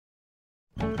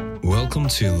Welcome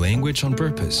to Language on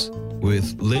Purpose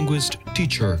with linguist,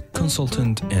 teacher,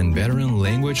 consultant, and veteran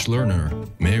language learner,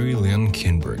 Mary Lynn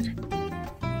Kinberg.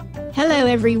 Hello,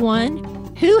 everyone.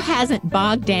 Who hasn't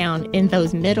bogged down in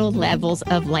those middle levels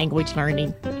of language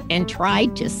learning and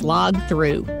tried to slog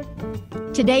through?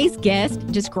 Today's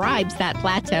guest describes that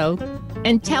plateau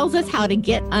and tells us how to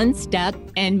get unstuck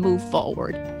and move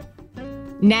forward.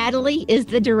 Natalie is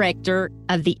the director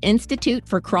of the Institute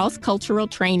for Cross-Cultural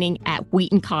Training at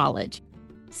Wheaton College.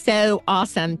 So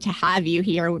awesome to have you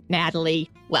here, Natalie.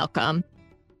 Welcome.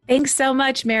 Thanks so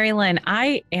much, Mary Lynn.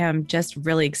 I am just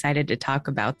really excited to talk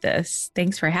about this.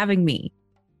 Thanks for having me.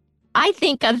 I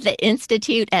think of the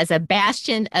Institute as a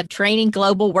bastion of training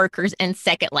global workers in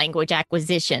second language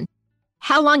acquisition.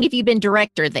 How long have you been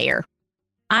director there?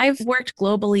 I've worked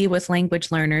globally with language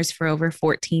learners for over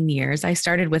 14 years. I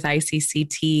started with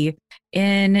ICCT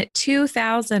in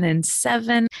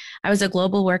 2007. I was a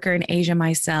global worker in Asia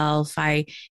myself. I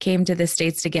came to the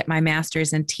States to get my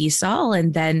master's in TESOL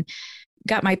and then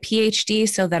got my PhD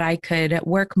so that I could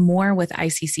work more with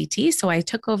ICCT. So I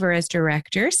took over as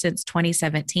director since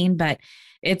 2017, but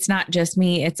it's not just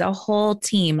me. It's a whole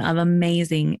team of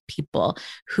amazing people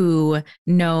who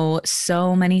know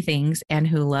so many things and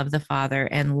who love the Father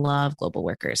and love global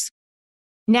workers.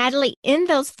 Natalie, in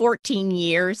those 14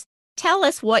 years, tell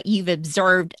us what you've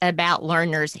observed about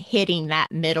learners hitting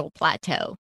that middle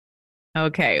plateau.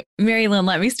 Okay, Mary Lynn,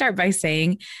 let me start by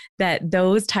saying that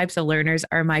those types of learners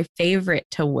are my favorite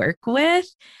to work with.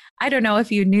 I don't know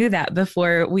if you knew that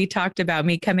before we talked about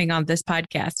me coming on this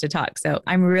podcast to talk. So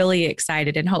I'm really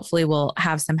excited and hopefully we'll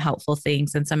have some helpful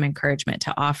things and some encouragement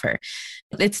to offer.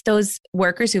 It's those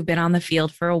workers who've been on the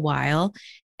field for a while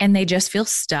and they just feel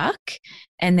stuck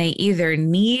and they either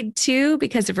need to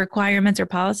because of requirements or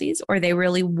policies, or they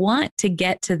really want to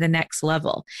get to the next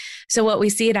level. So what we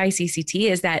see at ICCT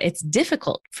is that it's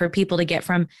difficult for people to get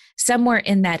from somewhere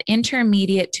in that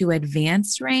intermediate to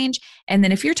advanced range. And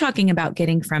then if you're talking about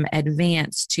getting from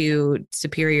advanced to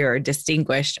superior or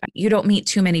distinguished, you don't meet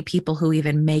too many people who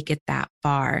even make it that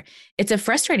far. It's a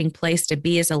frustrating place to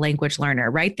be as a language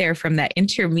learner, right there from that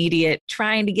intermediate,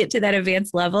 trying to get to that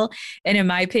advanced level. And in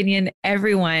my opinion,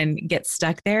 everyone gets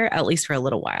stuck there, at least for a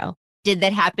little while. Did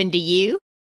that happen to you?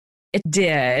 It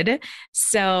did.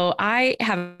 So I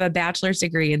have a bachelor's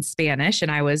degree in Spanish,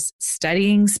 and I was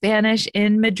studying Spanish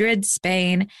in Madrid,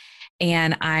 Spain,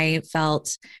 and I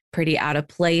felt pretty out of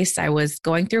place. I was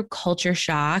going through culture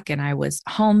shock and I was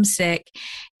homesick,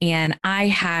 and I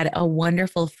had a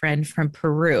wonderful friend from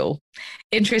Peru.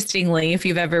 Interestingly, if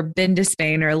you've ever been to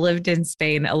Spain or lived in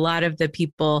Spain, a lot of the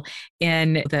people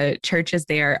in the churches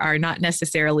there are not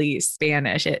necessarily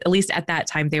Spanish. At least at that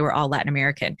time, they were all Latin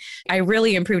American. I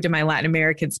really improved in my Latin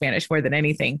American Spanish more than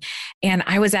anything. And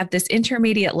I was at this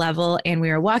intermediate level and we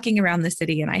were walking around the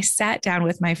city and I sat down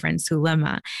with my friend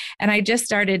Zulema and I just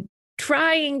started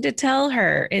trying to tell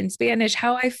her in Spanish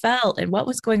how I felt and what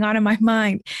was going on in my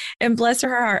mind. And bless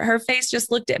her heart, her face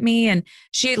just looked at me and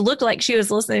she looked like she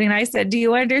was listening. And I said, "Do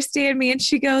you understand me?" And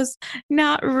she goes,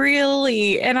 "Not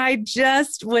really." And I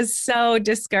just was so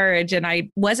discouraged and I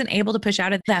wasn't able to push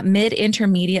out at that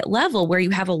mid-intermediate level where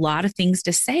you have a lot of things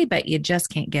to say, but you just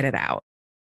can't get it out.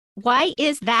 Why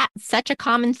is that such a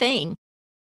common thing?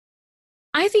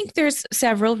 I think there's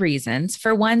several reasons.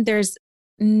 For one, there's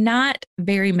not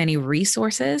very many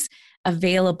resources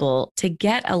available to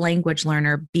get a language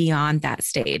learner beyond that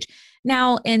stage.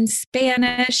 Now, in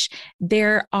Spanish,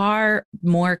 there are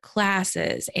more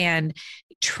classes and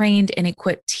trained and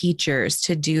equipped teachers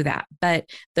to do that. But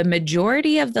the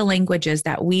majority of the languages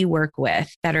that we work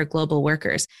with that are global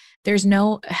workers, there's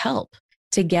no help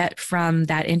to get from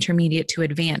that intermediate to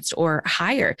advanced or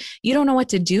higher. You don't know what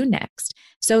to do next.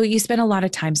 So you spend a lot of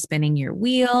time spinning your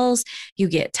wheels, you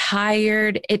get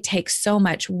tired, it takes so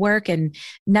much work and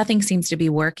nothing seems to be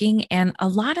working. And a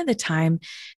lot of the time,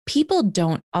 people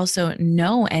don't also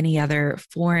know any other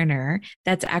foreigner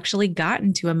that's actually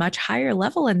gotten to a much higher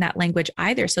level in that language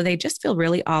either. So they just feel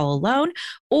really all alone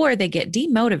or they get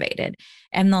demotivated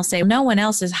and they'll say, "No one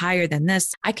else is higher than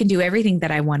this. I can do everything that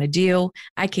I want to do.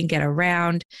 I can get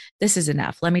around. This is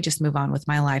enough. Let me just move on with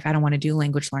my life. I don't want to do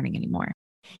language learning anymore."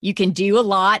 You can do a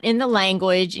lot in the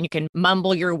language and you can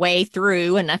mumble your way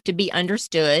through enough to be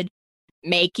understood,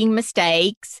 making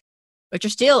mistakes, but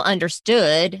you're still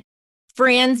understood.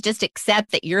 Friends just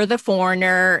accept that you're the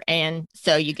foreigner and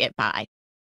so you get by.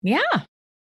 Yeah.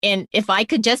 And if I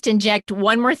could just inject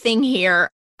one more thing here,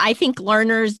 I think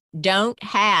learners don't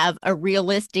have a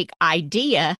realistic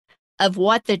idea of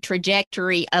what the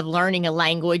trajectory of learning a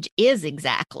language is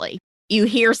exactly. You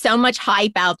hear so much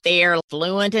hype out there,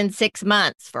 fluent in 6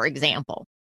 months, for example.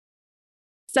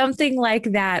 Something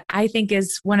like that, I think,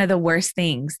 is one of the worst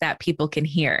things that people can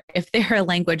hear if they're a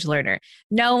language learner.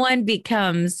 No one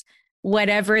becomes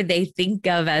whatever they think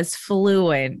of as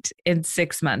fluent in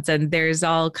 6 months. And there's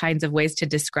all kinds of ways to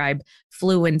describe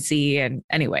fluency. And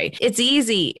anyway, it's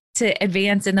easy to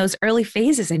advance in those early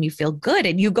phases and you feel good.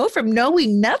 And you go from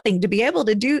knowing nothing to be able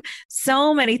to do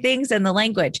so many things in the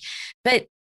language. But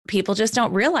people just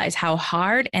don't realize how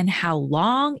hard and how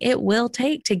long it will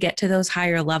take to get to those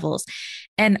higher levels.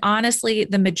 And honestly,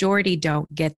 the majority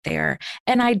don't get there.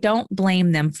 And I don't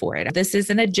blame them for it. This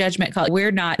isn't a judgment call.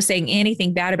 We're not saying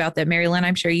anything bad about them. Mary Lynn,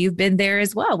 I'm sure you've been there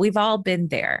as well. We've all been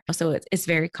there. So it's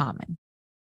very common.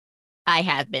 I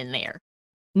have been there.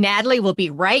 Natalie will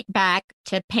be right back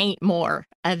to paint more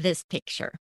of this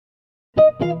picture.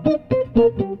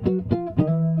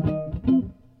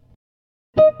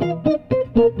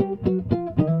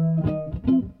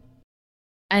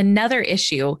 Another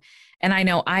issue, and I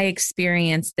know I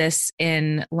experienced this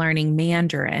in learning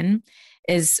Mandarin,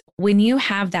 is when you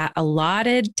have that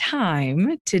allotted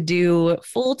time to do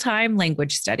full-time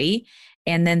language study,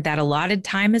 and then that allotted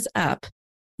time is up,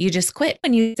 you just quit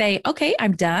when you say, okay,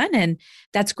 I'm done. And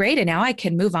that's great. And now I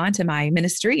can move on to my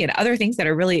ministry and other things that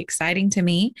are really exciting to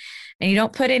me. And you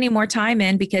don't put any more time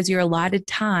in because your allotted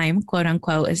time, quote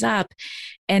unquote, is up.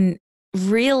 And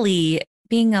really,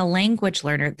 being a language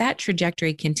learner, that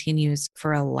trajectory continues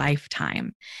for a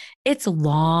lifetime. It's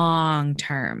long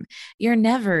term. You're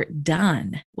never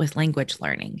done with language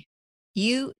learning.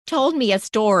 You told me a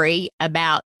story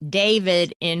about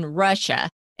David in Russia,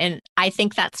 and I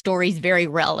think that story is very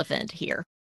relevant here.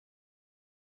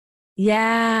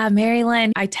 Yeah, Mary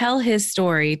Lynn, I tell his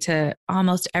story to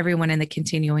almost everyone in the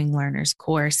Continuing Learners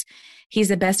course. He's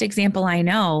the best example I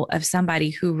know of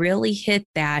somebody who really hit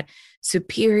that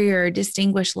superior,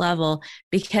 distinguished level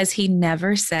because he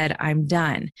never said, I'm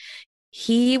done.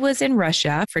 He was in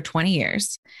Russia for 20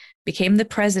 years, became the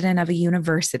president of a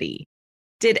university,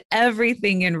 did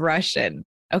everything in Russian,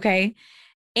 okay?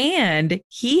 And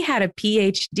he had a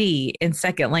PhD in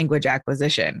second language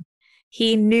acquisition.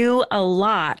 He knew a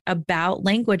lot about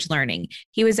language learning.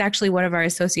 He was actually one of our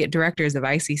associate directors of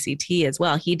ICCT as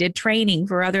well. He did training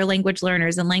for other language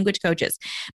learners and language coaches.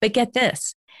 But get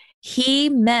this, he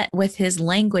met with his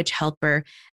language helper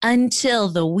until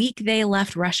the week they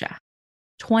left Russia,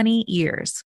 20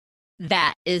 years.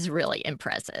 That is really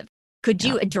impressive. Could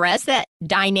you address that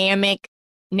dynamic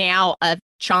now of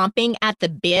chomping at the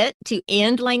bit to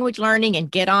end language learning and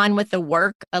get on with the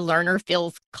work a learner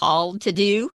feels called to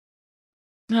do?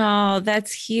 Oh,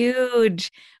 that's huge.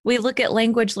 We look at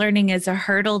language learning as a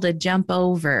hurdle to jump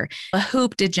over, a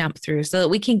hoop to jump through so that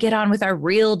we can get on with our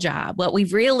real job, what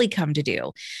we've really come to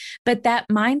do. But that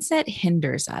mindset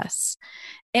hinders us.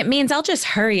 It means I'll just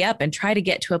hurry up and try to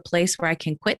get to a place where I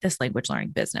can quit this language learning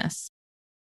business.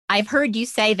 I've heard you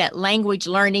say that language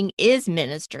learning is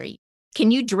ministry. Can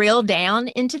you drill down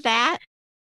into that?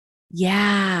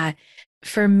 Yeah.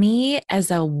 For me,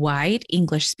 as a white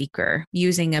English speaker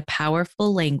using a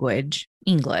powerful language,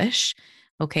 English,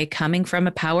 okay, coming from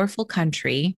a powerful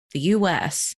country, the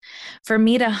US, for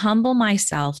me to humble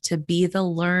myself to be the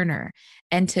learner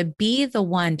and to be the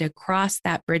one to cross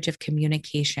that bridge of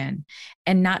communication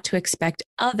and not to expect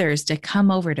others to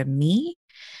come over to me,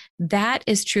 that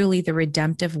is truly the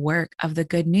redemptive work of the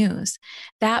good news.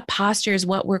 That posture is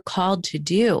what we're called to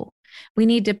do. We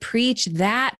need to preach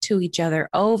that to each other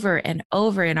over and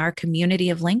over in our community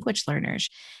of language learners.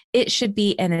 It should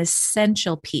be an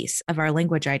essential piece of our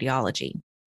language ideology.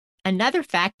 Another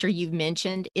factor you've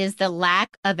mentioned is the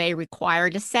lack of a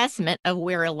required assessment of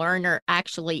where a learner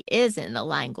actually is in the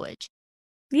language.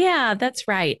 Yeah, that's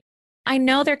right. I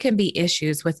know there can be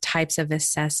issues with types of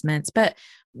assessments, but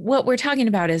what we're talking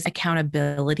about is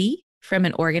accountability from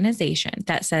an organization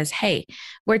that says, hey,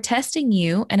 we're testing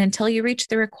you, and until you reach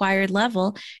the required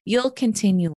level, you'll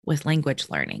continue with language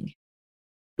learning.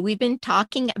 We've been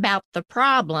talking about the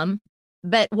problem,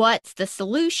 but what's the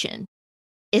solution?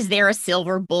 Is there a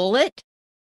silver bullet?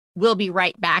 We'll be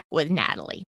right back with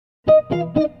Natalie.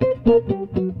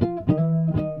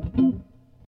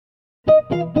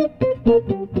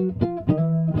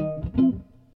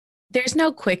 There's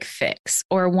no quick fix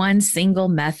or one single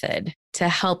method to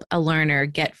help a learner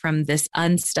get from this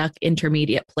unstuck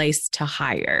intermediate place to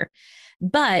higher,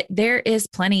 but there is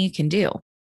plenty you can do.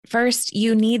 First,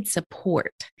 you need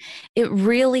support. It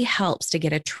really helps to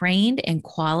get a trained and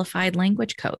qualified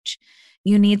language coach.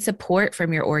 You need support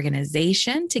from your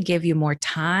organization to give you more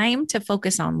time to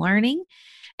focus on learning,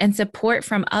 and support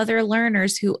from other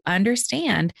learners who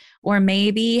understand or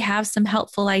maybe have some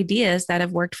helpful ideas that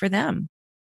have worked for them.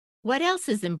 What else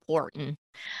is important?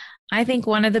 I think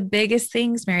one of the biggest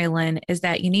things, Mary Lynn, is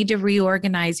that you need to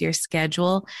reorganize your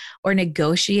schedule or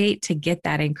negotiate to get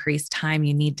that increased time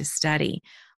you need to study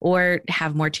or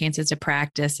have more chances to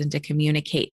practice and to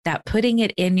communicate. That putting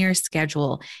it in your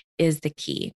schedule is the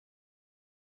key.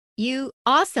 You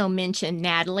also mentioned,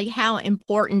 Natalie, how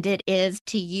important it is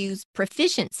to use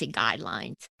proficiency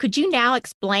guidelines. Could you now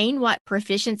explain what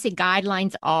proficiency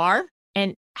guidelines are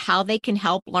and how they can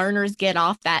help learners get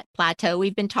off that plateau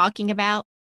we've been talking about?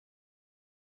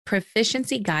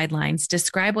 Proficiency guidelines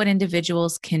describe what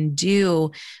individuals can do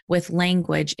with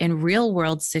language in real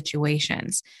world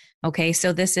situations. Okay,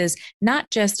 so this is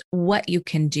not just what you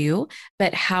can do,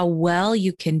 but how well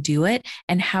you can do it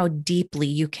and how deeply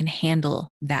you can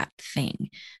handle that thing.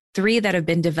 Three that have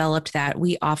been developed that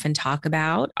we often talk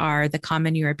about are the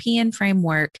Common European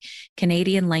Framework,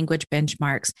 Canadian Language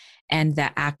Benchmarks, and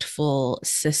the ACTFL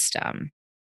system.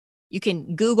 You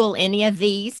can Google any of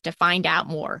these to find out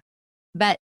more.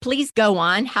 But please go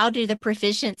on. How do the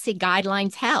proficiency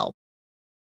guidelines help?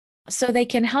 So they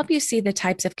can help you see the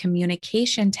types of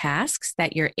communication tasks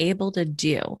that you're able to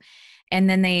do. And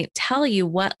then they tell you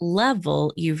what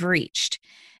level you've reached.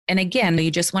 And again,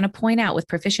 you just want to point out with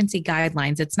proficiency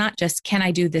guidelines, it's not just, can I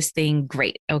do this thing?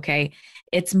 Great. Okay.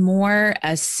 It's more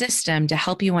a system to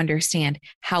help you understand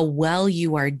how well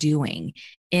you are doing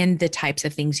in the types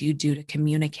of things you do to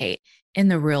communicate in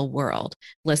the real world: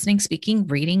 listening, speaking,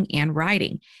 reading, and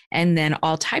writing. And then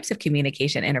all types of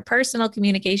communication: interpersonal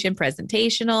communication,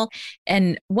 presentational.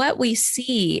 And what we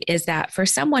see is that for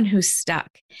someone who's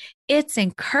stuck, it's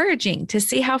encouraging to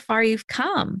see how far you've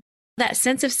come. That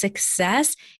sense of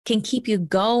success can keep you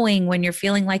going when you're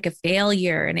feeling like a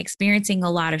failure and experiencing a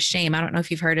lot of shame. I don't know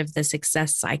if you've heard of the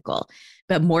success cycle,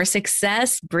 but more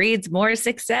success breeds more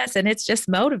success, and it's just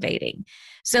motivating.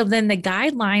 So then the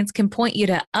guidelines can point you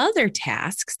to other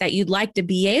tasks that you'd like to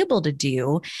be able to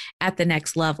do at the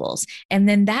next levels. And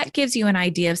then that gives you an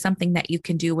idea of something that you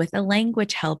can do with a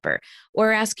language helper,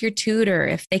 or ask your tutor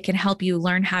if they can help you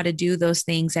learn how to do those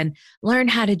things and learn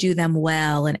how to do them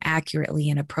well and accurately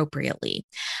and appropriately.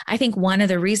 I think one of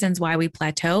the reasons why we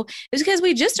plateau is because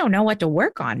we just don't know what to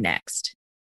work on next.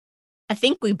 I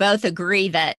think we both agree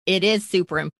that it is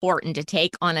super important to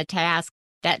take on a task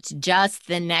that's just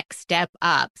the next step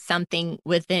up, something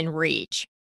within reach.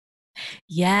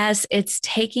 Yes, it's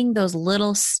taking those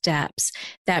little steps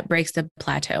that breaks the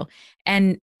plateau.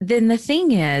 And then the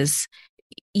thing is,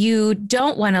 you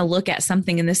don't want to look at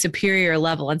something in the superior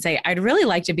level and say, I'd really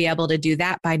like to be able to do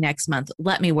that by next month.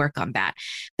 Let me work on that.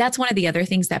 That's one of the other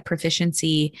things that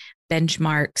proficiency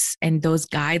benchmarks and those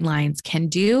guidelines can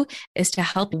do, is to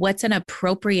help what's an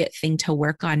appropriate thing to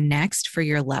work on next for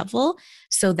your level,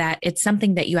 so that it's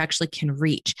something that you actually can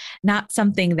reach, not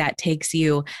something that takes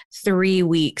you 3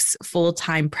 weeks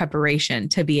full-time preparation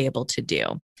to be able to do.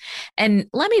 And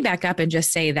let me back up and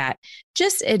just say that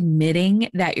just admitting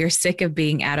that you're sick of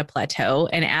being at a plateau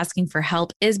and asking for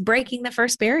help is breaking the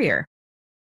first barrier.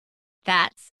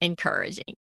 That's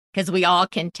encouraging, because we all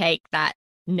can take that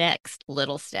next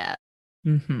little step.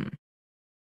 Mm-hmm.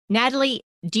 Natalie,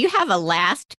 do you have a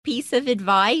last piece of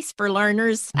advice for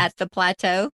learners at the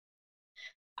plateau?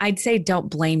 I'd say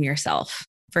don't blame yourself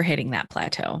for hitting that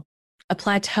plateau. A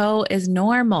plateau is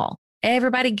normal.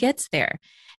 Everybody gets there.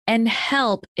 And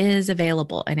help is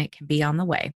available, and it can be on the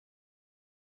way.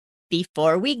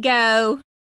 Before we go,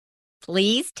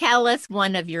 please tell us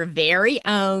one of your very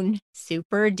own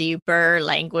super duper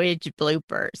language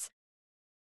bloopers.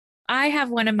 I have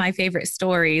one of my favorite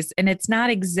stories, and it's not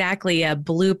exactly a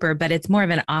blooper, but it's more of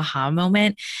an aha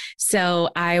moment. So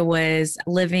I was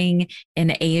living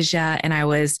in Asia, and I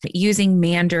was using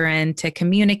Mandarin to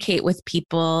communicate with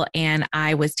people, and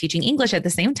I was teaching English at the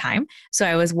same time. So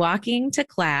I was walking to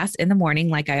class in the morning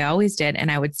like I always did,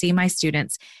 and I would see my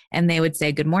students, and they would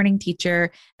say, "Good morning,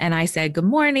 teacher." And I said, "Good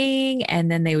morning." And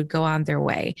then they would go on their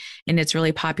way. And it's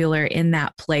really popular in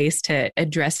that place to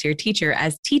address your teacher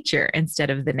as teacher instead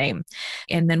of the name.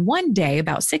 And then one day,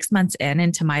 about 6 months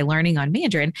into my learning on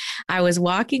Mandarin, I was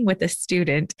walking with a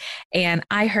student, and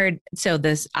I heard,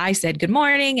 I said, "Good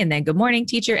morning," and then "Good morning,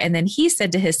 teacher." And then he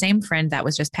said to his same friend that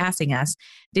was just passing us,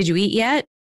 "Did you eat yet?"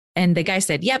 And the guy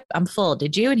said, "Yep, I'm full.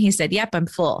 Did you?" And he said, "Yep, I'm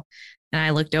full." And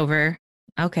I looked over.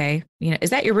 Okay.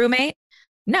 Is that your roommate?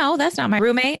 No, that's not my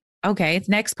roommate. Okay.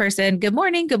 Next person. "Good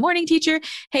morning. Good morning, teacher.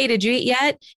 Hey, did you eat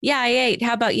yet?" "Yeah, I ate.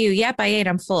 How about you?" "Yep, I ate.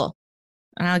 I'm full."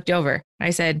 And I looked over.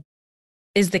 I said,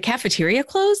 "Is the cafeteria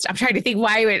closed?" I'm trying to think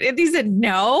why. And he said,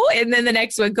 "No." And then the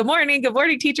next one, "Good morning. Good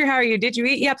morning, teacher. How are you? Did you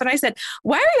eat?" "Yep." And I said,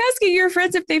 "Why are you asking your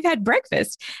friends if they've had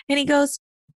breakfast?" And he goes,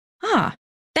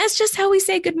 "That's just how we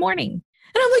say good morning."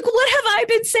 And I'm like, what have I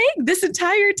been saying this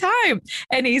entire time?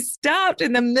 And he stopped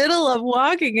in the middle of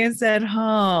walking and said,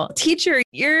 oh, teacher,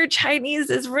 your Chinese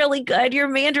is really good. Your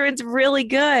Mandarin's really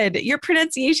good. Your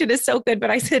pronunciation is so good.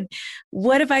 But I said,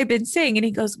 what have I been saying? And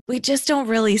he goes, we just don't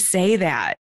really say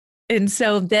that. And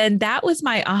so then that was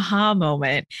my aha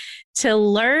moment, to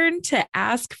learn to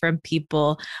ask from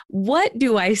people, what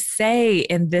do I say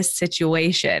in this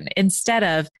situation? Instead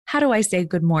of, how do I say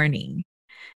good morning?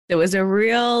 It was a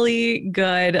really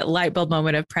good light bulb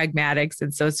moment of pragmatics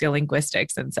and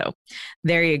sociolinguistics. And so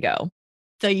there you go.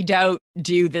 So you don't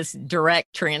do this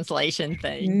direct translation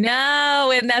thing.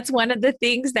 No. And that's one of the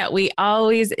things that we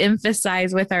always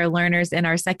emphasize with our learners in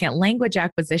our second language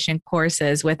acquisition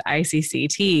courses with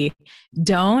ICCT.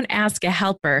 Don't ask a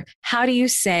helper, how do you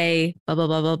say blah, blah,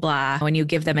 blah, blah, blah, when you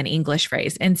give them an English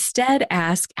phrase. Instead,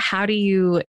 ask, how do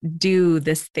you do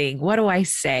this thing? What do I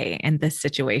say in this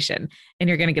situation? And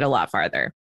you're going to get a lot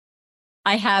farther.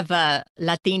 I have a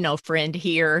Latino friend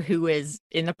here who is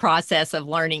in the process of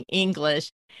learning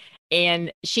English,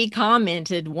 and she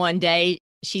commented one day,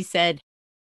 she said,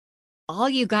 all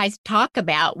you guys talk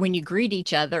about when you greet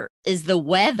each other is the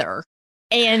weather.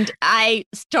 And I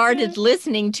started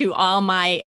listening to all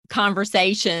my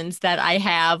conversations that I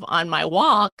have on my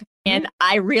walk, and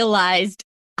I realized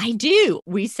I do.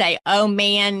 We say, oh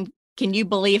man, can you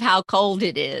believe how cold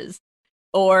it is?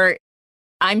 Or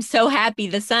I'm so happy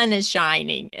the sun is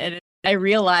shining. And I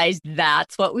realized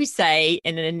that's what we say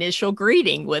in an initial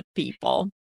greeting with people.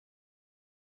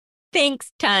 Thanks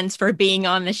tons for being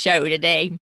on the show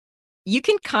today. You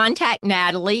can contact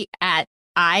Natalie at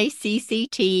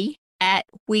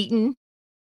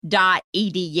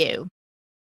icct@wheaton.edu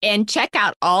and check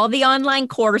out all the online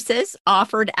courses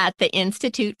offered at the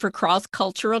Institute for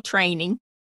Cross-Cultural Training,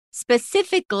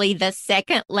 specifically the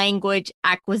second language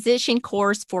acquisition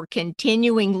course for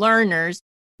continuing learners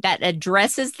that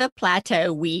addresses the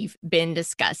plateau we've been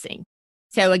discussing.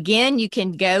 So again, you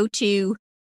can go to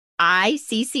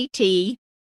icct@wheaton,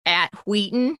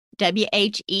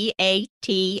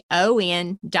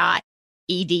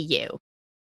 WHEATON.edu.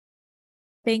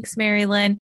 Thanks,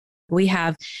 Marilyn. We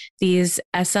have these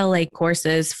SLA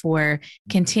courses for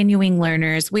continuing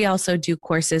learners. We also do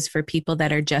courses for people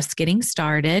that are just getting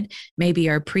started, maybe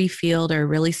are pre-field or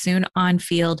really soon on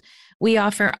field. We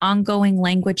offer ongoing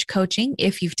language coaching.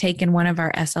 If you've taken one of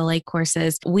our SLA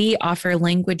courses, we offer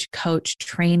language coach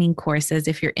training courses.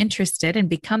 If you're interested in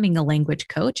becoming a language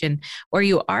coach or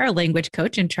you are a language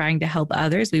coach and trying to help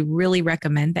others, we really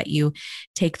recommend that you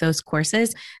take those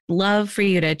courses. Love for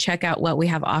you to check out what we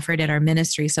have offered at our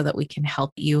ministry so that we can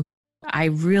help you. I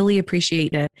really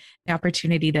appreciate the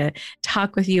opportunity to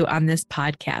talk with you on this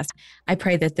podcast. I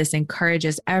pray that this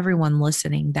encourages everyone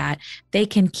listening, that they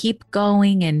can keep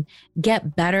going and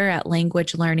get better at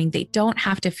language learning. They don't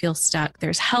have to feel stuck.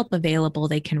 There's help available.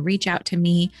 They can reach out to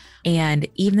me, and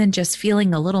even just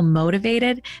feeling a little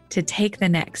motivated to take the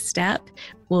next step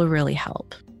will really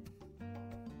help.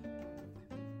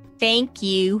 Thank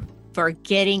you for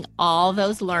getting all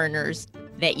those learners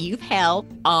that you've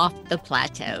helped off the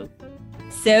plateau.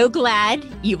 So glad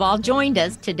you've all joined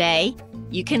us today.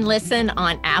 You can listen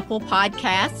on Apple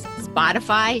Podcasts,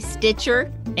 Spotify, Stitcher,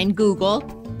 and Google,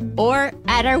 or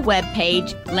at our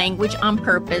webpage,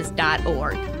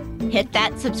 languageonpurpose.org. Hit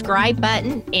that subscribe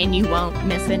button and you won't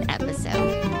miss an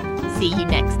episode. See you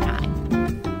next time.